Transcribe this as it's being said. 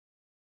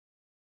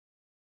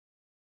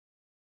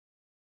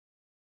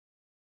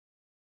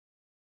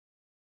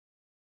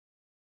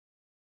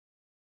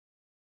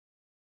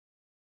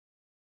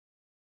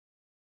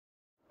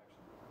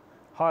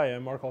Hi,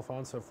 I'm Mark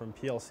Alfonso from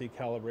PLC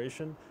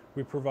Calibration.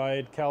 We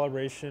provide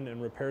calibration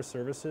and repair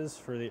services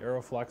for the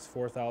Aeroflex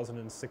 4000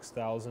 and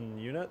 6000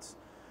 units.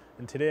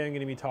 And today I'm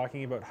going to be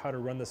talking about how to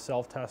run the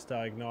self-test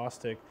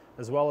diagnostic,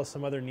 as well as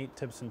some other neat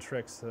tips and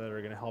tricks that are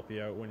going to help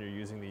you out when you're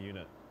using the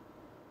unit.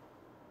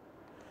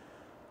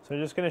 So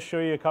I'm just going to show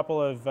you a couple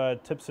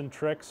of tips and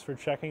tricks for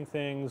checking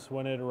things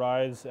when it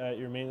arrives at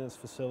your maintenance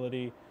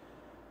facility,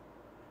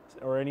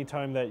 or any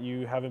time that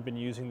you haven't been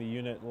using the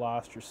unit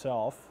last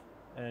yourself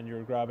and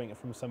you're grabbing it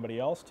from somebody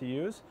else to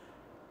use.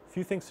 A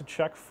few things to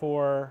check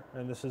for,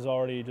 and this is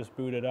already just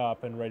booted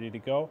up and ready to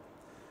go.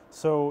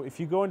 So if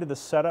you go into the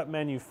setup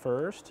menu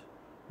first,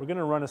 we're going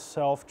to run a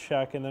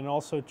self-check and then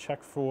also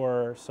check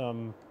for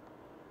some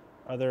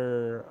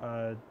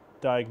other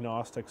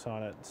diagnostics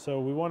on it. So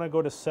we want to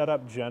go to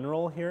Setup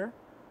General here,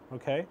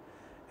 okay,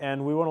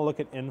 and we want to look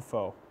at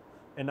Info.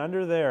 And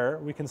under there,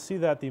 we can see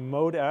that the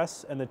Mode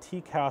S and the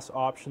TCAS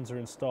options are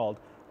installed.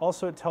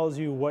 Also, it tells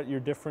you what your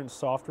different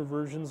software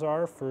versions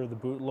are for the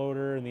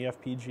bootloader and the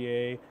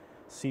FPGA,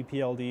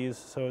 CPLDs.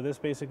 So this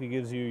basically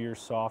gives you your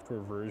software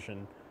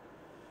version.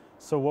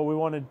 So what we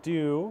want to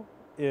do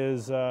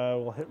is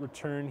we'll hit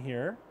Return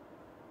here,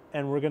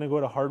 and we're going to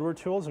go to Hardware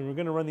Tools, and we're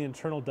going to run the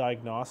Internal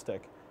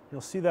Diagnostic. You'll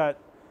see that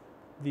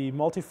the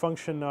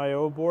multifunction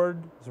I/O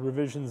board is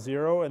revision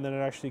 0, and then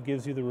it actually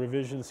gives you the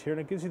revisions here, and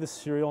it gives you the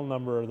serial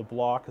number of the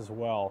block as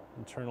well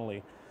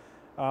internally.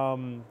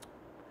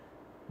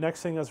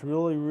 Next thing that's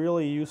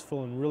really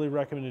useful and really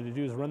recommended to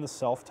do is run the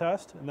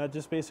self-test, and that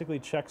just basically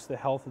checks the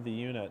health of the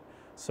unit.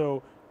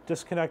 So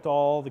disconnect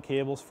all the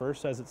cables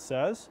first, as it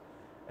says,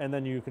 and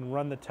then you can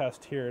run the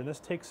test here. And this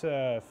takes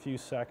a few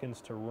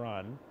seconds to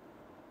run.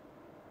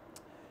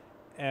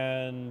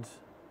 And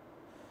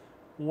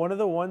one of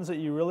the ones that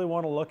you really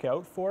want to look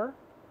out for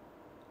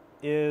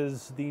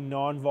is the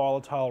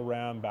non-volatile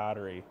RAM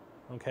battery.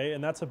 Okay,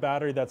 and that's a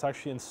battery that's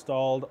actually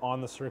installed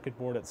on the circuit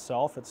board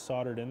itself. It's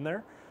soldered in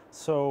there.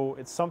 So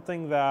it's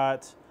something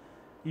that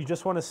you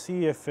just want to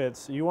see if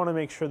you want to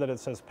make sure that it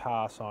says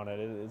pass on it.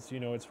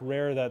 It's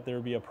rare that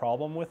there be a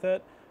problem with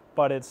it,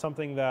 but it's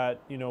something that,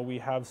 we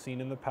have seen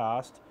in the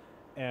past,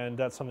 and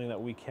that's something that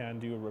we can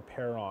do a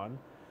repair on.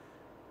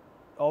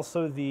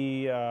 Also,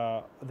 the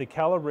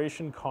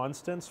calibration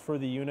constants for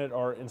the unit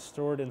are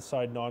stored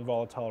inside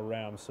non-volatile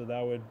RAM, so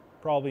that would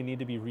probably need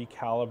to be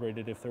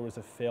recalibrated if there was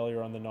a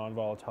failure on the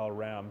non-volatile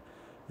RAM.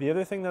 The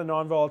other thing that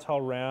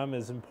non-volatile RAM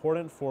is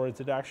important for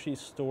is it actually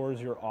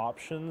stores your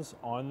options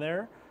on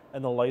there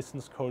and the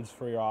license codes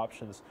for your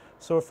options.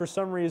 So if for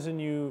some reason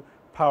you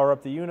power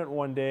up the unit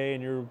one day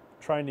and you're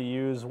trying to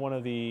use one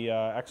of the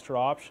extra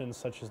options,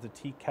 such as the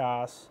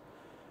TCAS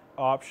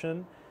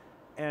option,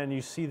 and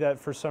you see that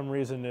for some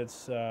reason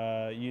it's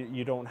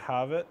you don't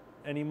have it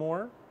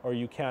anymore, or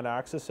you can't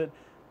access it,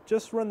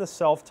 just run the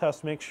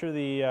self-test, make sure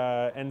the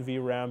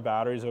NVRAM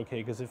battery is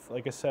okay, because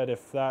like I said,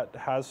 if that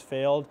has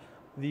failed,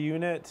 the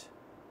unit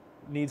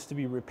needs to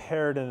be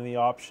repaired and the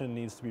option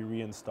needs to be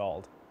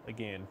reinstalled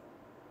again.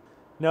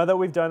 Now that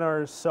we've done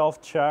our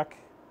self-check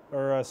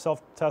or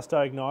self-test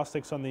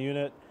diagnostics on the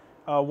unit,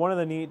 one of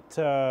the neat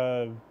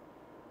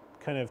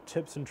kind of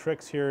tips and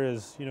tricks here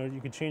is, you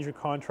can change your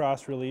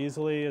contrast really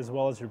easily, as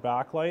well as your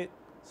backlight.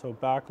 So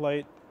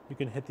backlight, you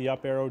can hit the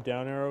up arrow,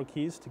 down arrow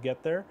keys to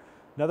get there.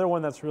 Another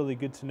one that's really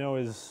good to know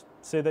is,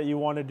 say that you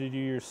wanted to do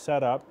your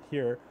setup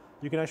here,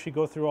 you can actually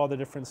go through all the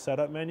different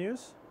setup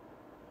menus.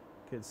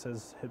 It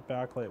says hit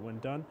backlight when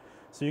done.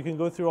 So you can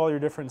go through all your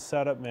different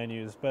setup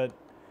menus,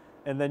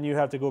 and then you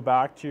have to go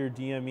back to your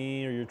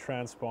DME or your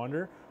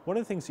transponder. One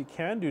of the things you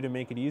can do to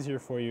make it easier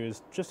for you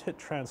is just hit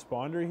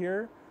transponder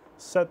here,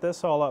 set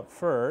this all up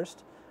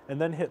first,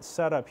 and then hit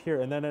setup here,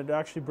 and then it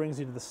actually brings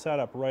you to the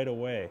setup right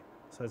away.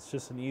 So it's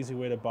just an easy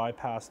way to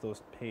bypass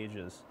those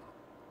pages.